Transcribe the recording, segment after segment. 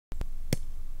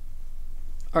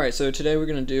Alright, so today we're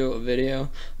going to do a video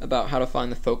about how to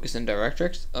find the focus and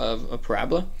directrix of a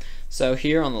parabola. So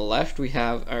here on the left we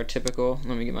have our typical,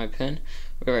 let me get my pen,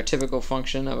 we have our typical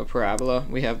function of a parabola.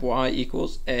 We have y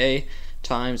equals a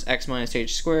times x minus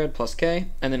h squared plus k,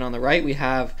 and then on the right we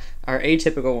have our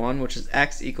atypical one, which is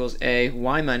x equals a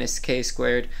y minus k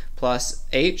squared plus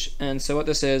h. And so what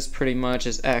this is pretty much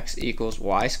is x equals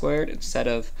y squared instead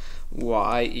of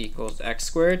y equals x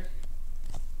squared.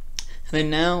 And then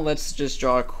now let's just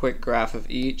draw a quick graph of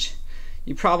each.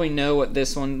 You probably know what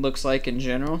this one looks like in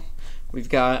general. We've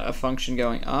got a function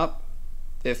going up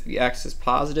if the x is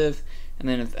positive, and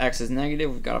then if x is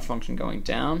negative, we've got a function going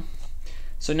down.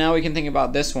 So now we can think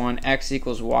about this one, x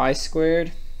equals y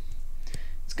squared.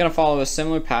 It's going to follow a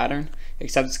similar pattern,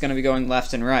 except it's going to be going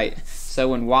left and right. So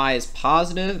when y is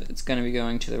positive, it's going to be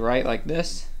going to the right like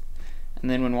this, and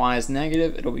then when y is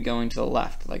negative, it'll be going to the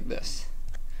left like this.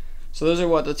 So those are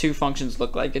what the two functions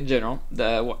look like in general,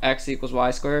 the x equals y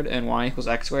squared and y equals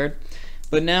x squared.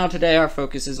 But now today our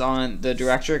focus is on the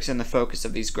directrix and the focus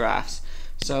of these graphs.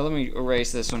 So let me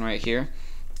erase this one right here.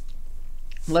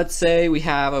 Let's say we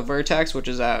have a vertex which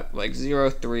is at like 0,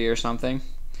 3 or something.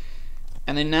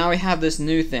 And then now we have this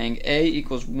new thing, a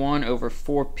equals 1 over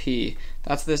 4p.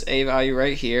 That's this a value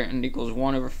right here, and it equals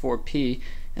 1 over 4p.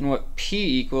 And what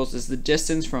p equals is the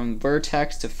distance from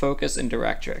vertex to focus and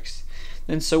directrix.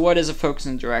 Then so what is a focus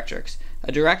and directrix?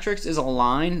 A directrix is a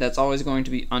line that's always going to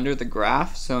be under the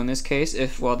graph. So in this case,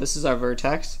 if, well, this is our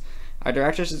vertex, our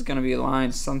directrix is going to be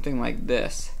aligned something like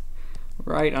this,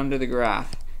 right under the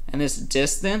graph. And this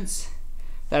distance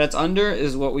that it's under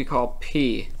is what we call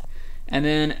p. And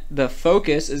then the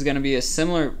focus is going to be a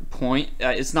similar point.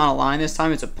 It's not a line this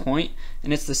time, it's a point,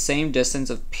 and it's the same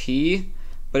distance of p,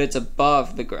 but it's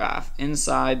above the graph,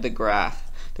 inside the graph.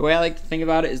 The way I like to think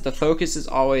about it is the focus is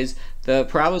always, the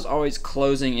parabola is always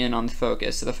closing in on the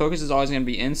focus. So the focus is always going to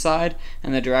be inside,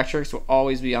 and the directrix will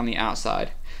always be on the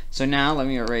outside. So now let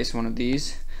me erase one of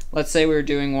these. Let's say we were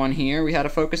doing one here. We had a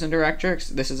focus and directrix.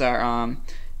 This is our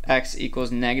x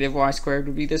equals negative y squared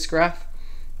would be this graph.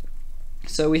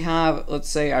 So we have, let's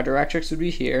say our directrix would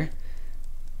be here.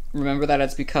 Remember that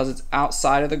it's because it's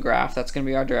outside of the graph. That's going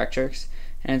to be our directrix.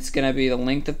 And it's going to be the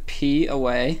length of p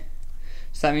away.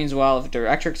 So that means, well, if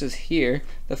directrix is here,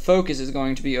 the focus is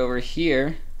going to be over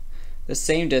here, the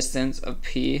same distance of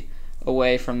p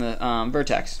away from the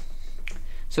vertex.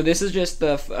 So this is just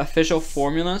the official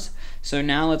formulas. So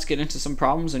now let's get into some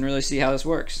problems and really see how this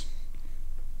works.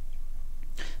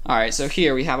 Alright, so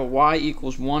here we have a y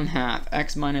equals 1/2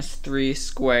 x minus 3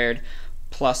 squared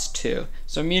plus 2.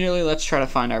 So immediately let's try to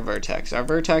find our vertex. Our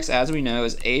vertex, as we know,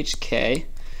 is hk,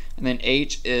 and then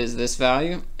h is this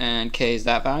value, and k is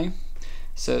that value.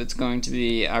 So it's going to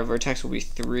be, our vertex will be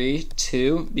 3,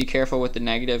 2. Be careful with the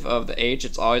negative of the h.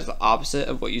 It's always the opposite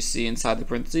of what you see inside the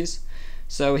parentheses.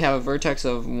 So we have a vertex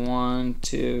of 1,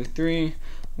 2, 3,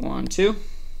 1, 2.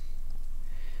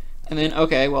 And then,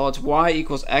 okay, well, it's y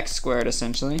equals x squared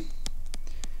essentially.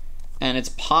 And it's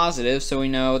positive, so we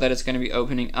know that it's going to be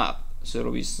opening up. So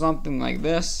it'll be something like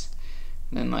this,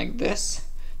 and then like this.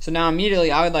 So now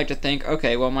immediately I would like to think,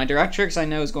 okay, well, my directrix I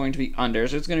know is going to be under,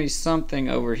 so it's going to be something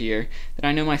over here. Then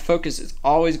I know my focus is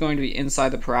always going to be inside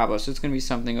the parabola, so it's going to be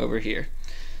something over here.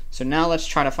 So now let's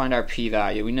try to find our p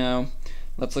value. We know,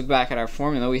 let's look back at our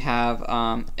formula. We have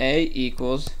a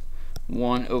equals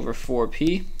 1 over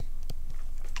 4p.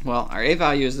 Well, our a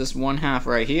value is this 1/2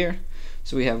 right here.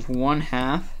 So we have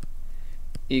 1/2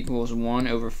 equals 1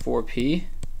 over 4p.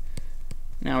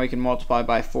 Now we can multiply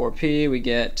by 4p. We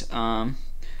get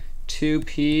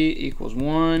 2p equals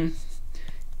 1,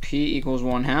 p equals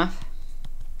 1/2.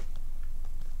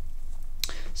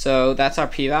 So that's our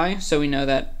p value. So we know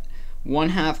that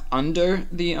 1/2 under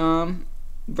the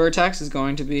vertex is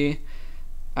going to be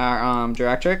our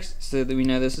directrix. So that we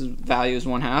know this value is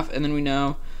 1/2, and then we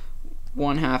know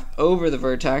 1/2 over the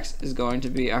vertex is going to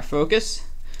be our focus.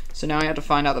 So now we have to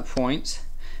find out the points.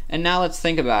 And now let's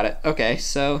think about it. Okay,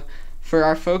 so for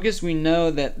our focus, we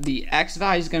know that the x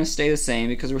value is going to stay the same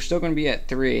because we're still going to be at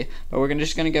 3, but we're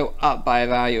just going to go up by a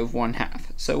value of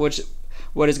 1/2. So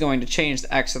what is going to change,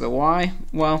 the x or the y?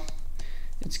 Well,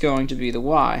 it's going to be the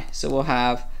y. So we'll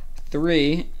have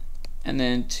 3 and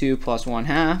then 2 plus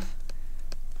 1/2,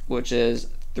 which is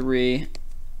 3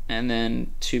 and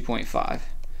then 2.5.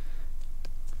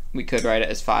 We could write it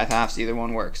as 5/2, either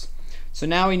one works. So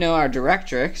now we know our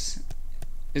directrix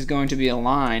is going to be a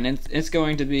line, and it's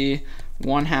going to be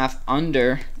 1/2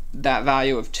 under that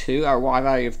value of 2, our y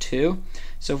value of 2.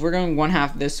 So if we're going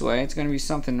 1/2 this way, it's going to be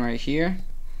something right here.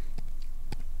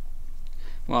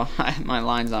 Well, my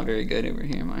line's not very good over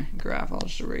here, my graph. I'll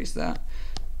just erase that.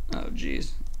 Oh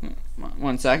geez,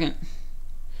 1 second.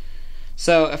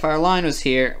 So if our line was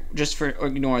here,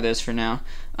 ignore this for now,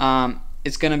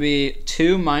 it's going to be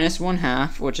 2 minus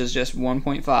 1/2, which is just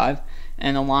 1.5,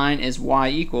 and the line is y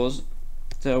equals,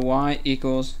 so y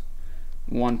equals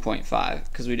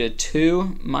 1.5, because we did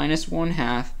 2 minus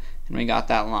 1/2, and we got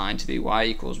that line to be y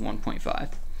equals 1.5.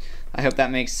 I hope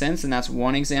that makes sense, and that's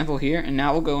one example here. And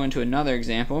now we'll go into another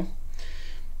example.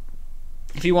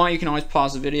 If you want, you can always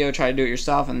pause the video, try to do it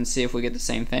yourself, and then see if we get the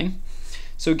same thing.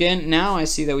 So again, now I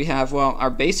see that we have, well,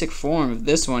 our basic form of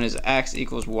this one is x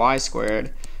equals y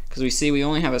squared, because we see we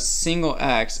only have a single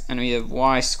x and we have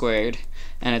y squared,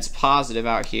 and it's positive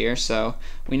out here, so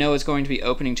we know it's going to be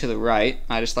opening to the right.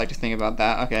 I just like to think about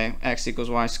that. Okay, x equals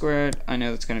y squared, I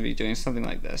know it's going to be doing something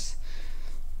like this.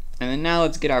 And then now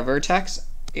let's get our vertex,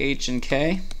 h and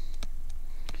k,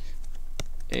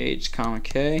 h comma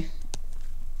k.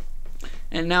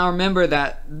 And now remember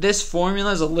that this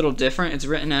formula is a little different. It's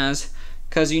written as,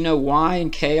 because you know y and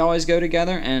k always go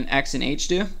together and x and h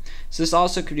do. So this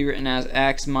also could be written as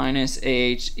x minus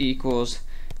h equals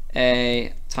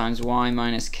a times y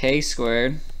minus k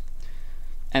squared.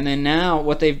 And then now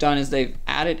what they've done is they've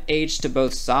added h to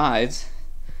both sides,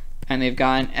 and they've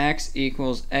gotten x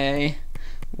equals a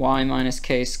y minus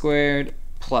k squared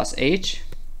plus h.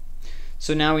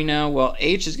 So now we know, well,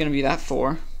 h is going to be that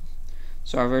 4.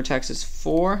 So our vertex is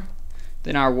 4.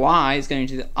 Then our y is going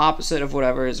to do the opposite of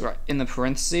whatever is in the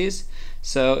parentheses.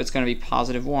 So it's going to be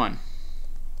positive 1.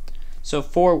 So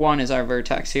 4, 1 is our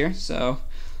vertex here. So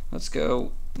let's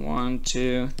go 1,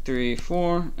 2, 3,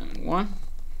 4, and 1.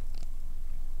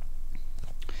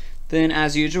 Then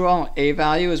as usual, a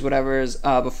value is whatever is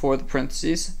before the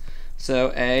parentheses.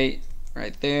 So a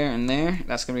right there and there,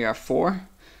 that's going to be our 4.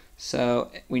 So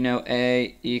we know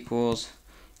a equals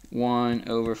 1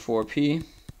 over 4p.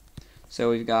 So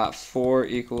we've got 4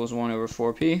 equals 1 over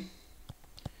 4p.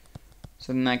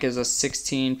 So then that gives us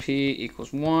 16p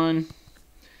equals 1.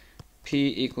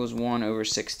 P equals 1 over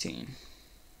 16.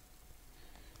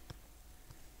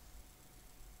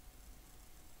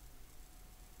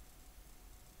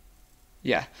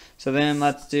 Yeah, so then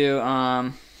let's do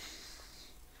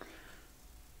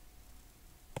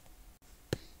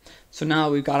so now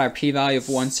we've got our p-value of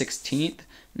 1/16.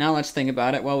 Now let's think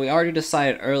about it. Well, we already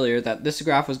decided earlier that this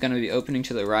graph was going to be opening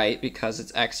to the right because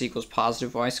it's x equals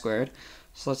positive y squared.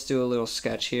 So let's do a little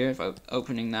sketch here of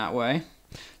opening that way.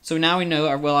 So now we know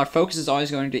our focus is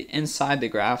always going to be inside the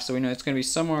graph, so we know it's going to be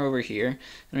somewhere over here.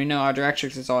 And we know our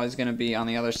directrix is always going to be on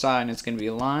the other side, and it's going to be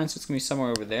a line, so it's going to be somewhere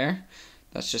over there.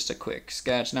 That's just a quick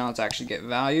sketch. Now let's actually get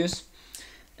values.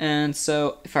 And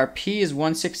so if our p is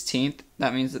 1/16,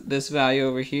 that means that this value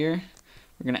over here,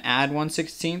 we're going to add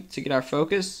 1/16 to get our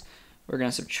focus. We're going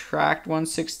to subtract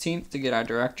 1/16 to get our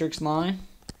directrix line.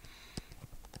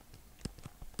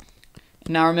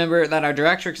 Now remember that our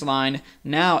directrix line,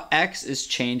 now x is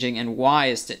changing and y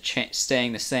is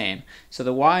staying the same. So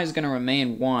the y is going to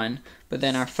remain 1, but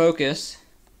then our focus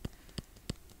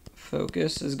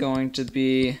is going to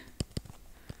be,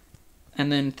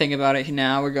 and then think about it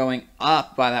now, we're going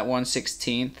up by that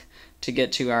 1/16 to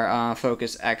get to our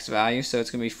focus x value. So it's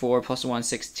going to be 4 plus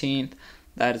 1/16.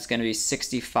 That is going to be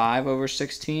 65 over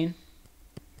 16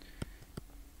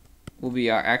 will be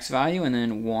our x value, and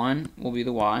then 1 will be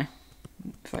the y,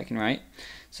 if I can write.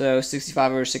 So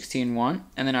 65 over 16, 1.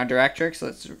 And then our directrix,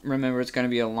 let's remember it's going to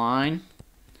be a line.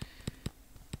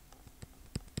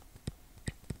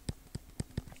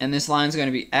 And this line is going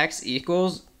to be x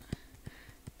equals,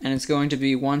 and it's going to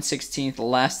be 1/16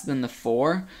 less than the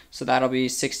 4, so that'll be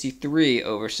 63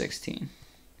 over 16.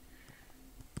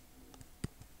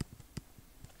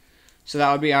 So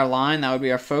that would be our line, that would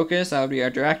be our focus, that would be our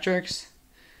directrix,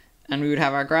 and we would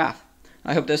have our graph.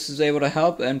 I hope this was able to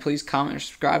help, and please comment or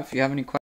subscribe if you have any questions.